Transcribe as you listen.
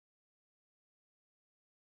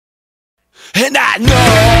and I know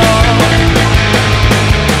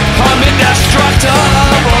I'm indestructible,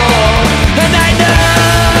 and I know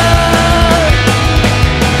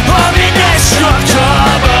I'm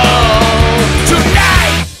indestructible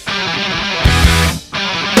tonight.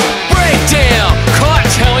 Breakdown,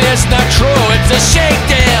 can't tell me it's not true, it's a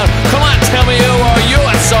shakedown. Come on, tell me who are you,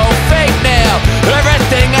 it's so fake now.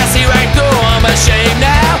 Everything I see right through, I'm ashamed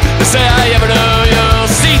now to say I ever knew you.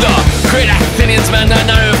 See the great Athenians, man, I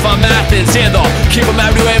know if I'm Athens here though. Keep them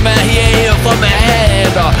everywhere, man, he ain't here for my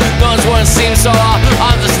hand. Those words seem so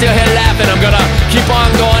I'm just still here laughing. I'm gonna keep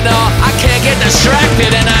on going now. I can't get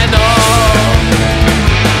distracted, and I know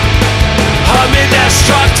I'm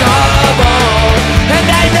indestructible, and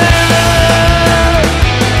I know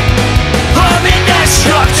I'm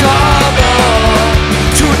indestructible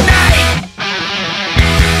tonight.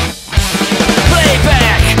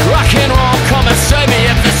 Playback, rock and roll, come and save me.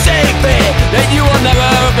 If you save me, then you will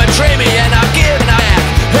never betray me, and I'll give back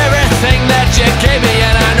everything that you gave me,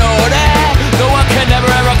 and I know that no one can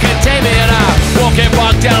never ever contain me, and I won't get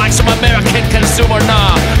bogged down like some American consumer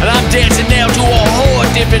now. And I'm dancing now to a whole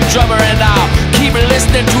different drummer, and I'll keep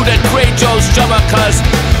listening to the great Joe's drummer, cause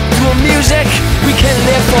through music we can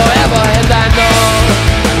live forever, and I know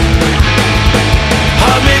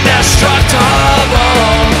I'm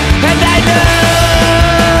indestructible, and I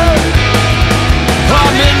know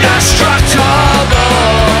I'm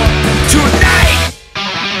indestructible tonight.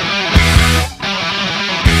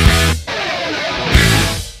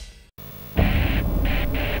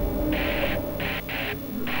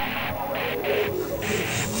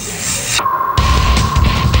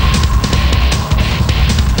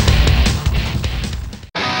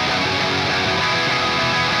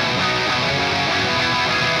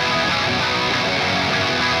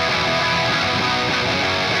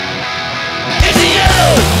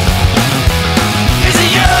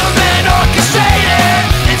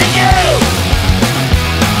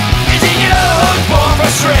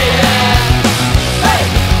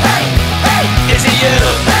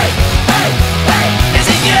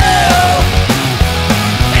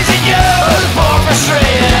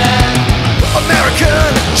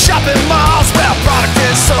 Shopping malls where product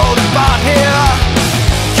is sold and bought here.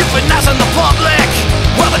 Euthanizing the public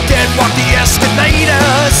while the dead walk the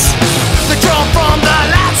escalators. They're drawn from the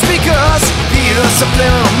loudspeakers, feed a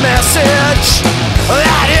subliminal message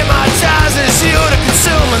that hypnotizes you to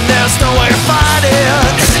consume, and there's no way to fight it.